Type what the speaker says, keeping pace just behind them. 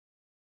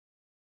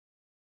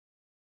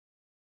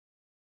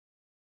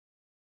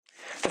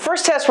The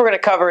first test we're going to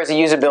cover is a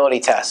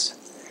usability test.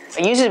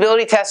 A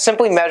usability test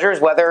simply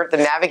measures whether the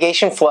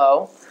navigation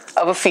flow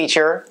of a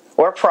feature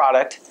or a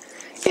product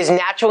is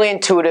naturally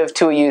intuitive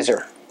to a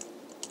user.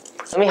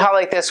 Let me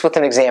highlight this with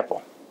an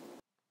example.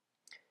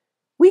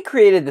 We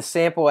created the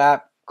sample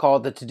app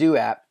called the To-Do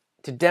app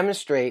to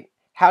demonstrate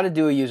how to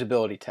do a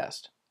usability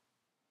test.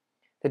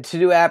 The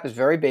To-Do app is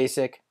very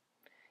basic.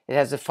 It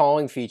has the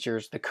following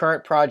features: the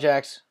current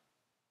projects,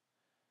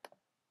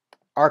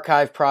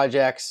 archive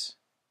projects,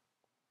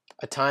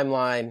 a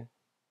timeline,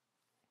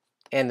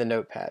 and the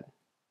notepad.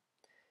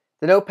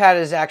 The notepad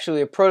is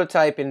actually a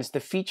prototype, and it's the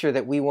feature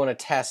that we want to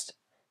test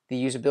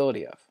the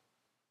usability of.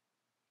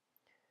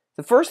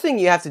 The first thing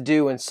you have to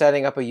do when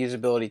setting up a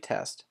usability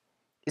test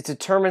is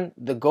determine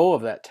the goal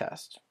of that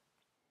test.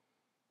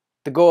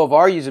 The goal of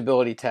our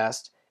usability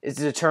test is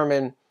to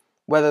determine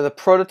whether the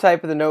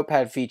prototype of the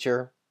notepad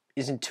feature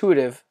is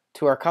intuitive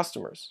to our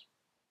customers.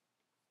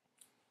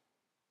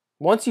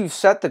 Once you've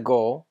set the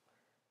goal,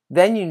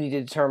 then you need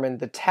to determine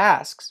the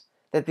tasks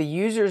that the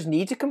users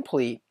need to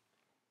complete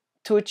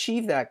to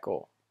achieve that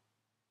goal.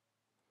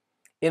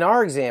 In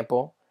our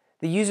example,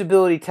 the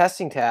usability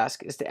testing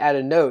task is to add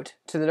a note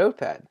to the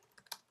notepad.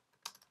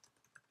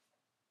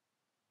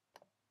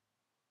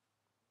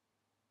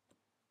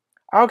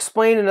 I'll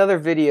explain in another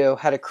video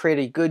how to create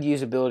a good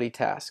usability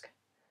task.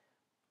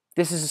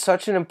 This is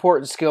such an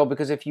important skill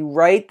because if you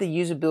write the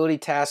usability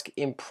task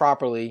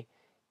improperly,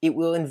 it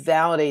will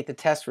invalidate the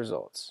test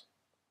results.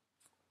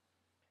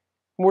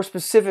 More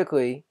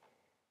specifically,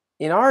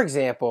 in our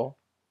example,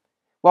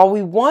 while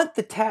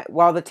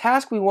the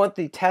task we want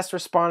the test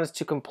respondents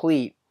to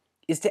complete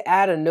is to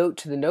add a note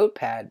to the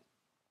notepad,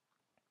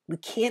 we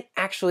can't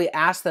actually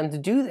ask them to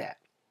do that.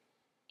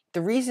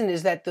 The reason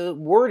is that the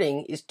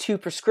wording is too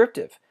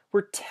prescriptive.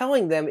 We're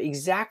telling them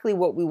exactly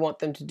what we want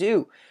them to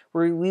do,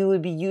 where we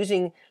would be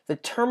using the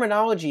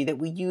terminology that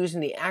we use in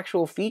the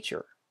actual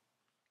feature.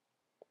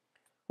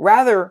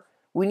 Rather,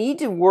 we need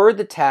to word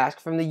the task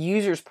from the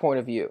user's point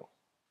of view.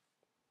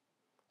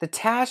 The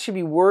task should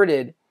be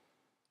worded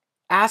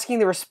asking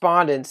the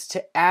respondents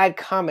to add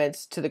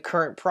comments to the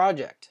current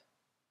project.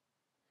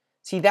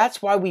 See,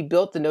 that's why we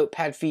built the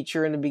notepad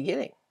feature in the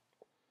beginning.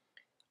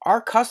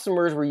 Our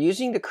customers were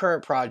using the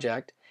current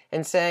project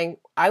and saying,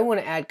 I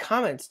want to add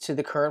comments to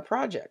the current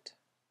project.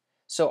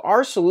 So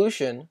our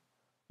solution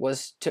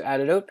was to add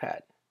a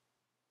notepad.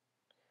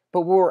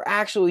 But what we're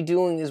actually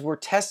doing is we're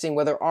testing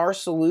whether our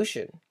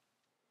solution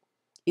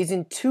is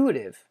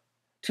intuitive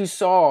to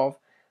solve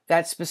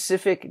that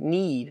specific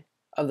need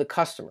of the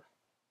customer.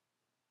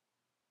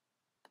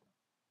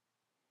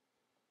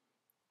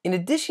 In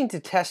addition to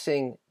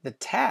testing the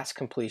task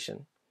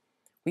completion,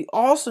 we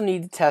also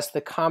need to test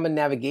the common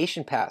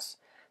navigation paths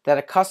that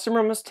a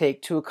customer must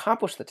take to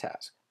accomplish the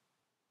task.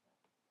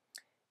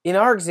 In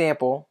our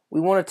example, we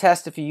want to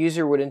test if a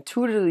user would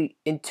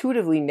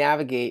intuitively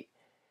navigate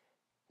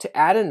to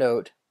add a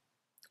note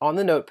on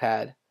the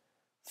notepad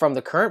from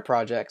the current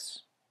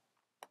projects,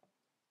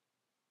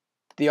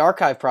 the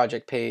archive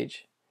project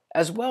page,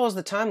 as well as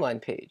the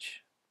timeline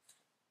page.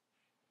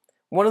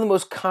 One of the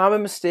most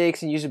common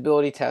mistakes in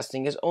usability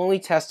testing is only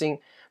testing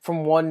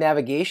from one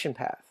navigation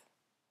path.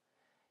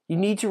 You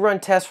need to run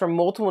tests from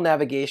multiple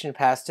navigation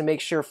paths to make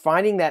sure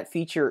finding that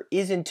feature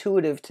is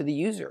intuitive to the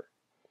user.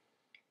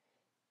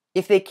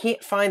 If they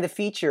can't find the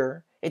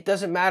feature, it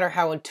doesn't matter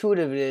how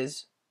intuitive it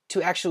is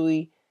to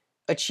actually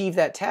achieve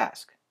that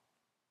task.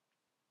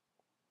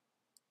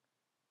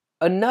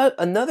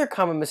 Another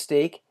common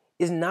mistake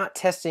is not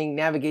testing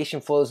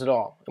navigation flows at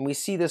all, and we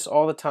see this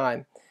all the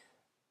time.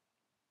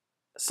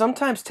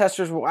 Sometimes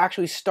testers will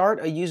actually start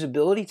a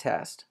usability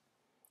test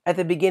at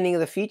the beginning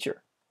of the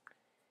feature.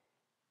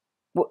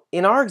 Well,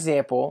 in our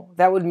example,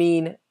 that would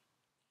mean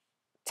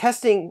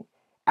adding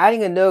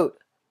a note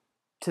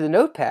to the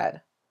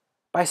notepad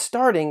by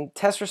starting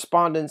test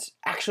respondents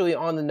actually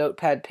on the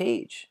notepad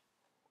page.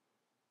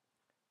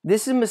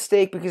 This is a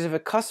mistake because if a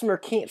customer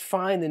can't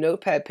find the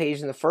notepad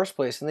page in the first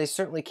place, then they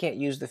certainly can't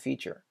use the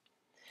feature.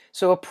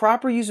 So a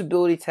proper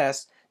usability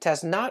test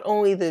tests not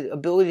only the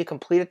ability to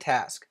complete a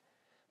task,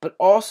 but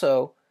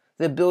also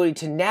the ability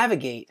to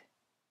navigate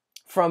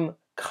from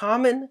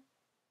common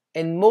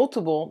and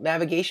multiple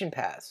navigation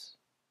paths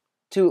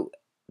to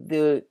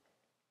the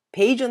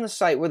page on the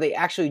site where they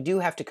actually do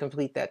have to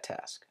complete that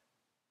task.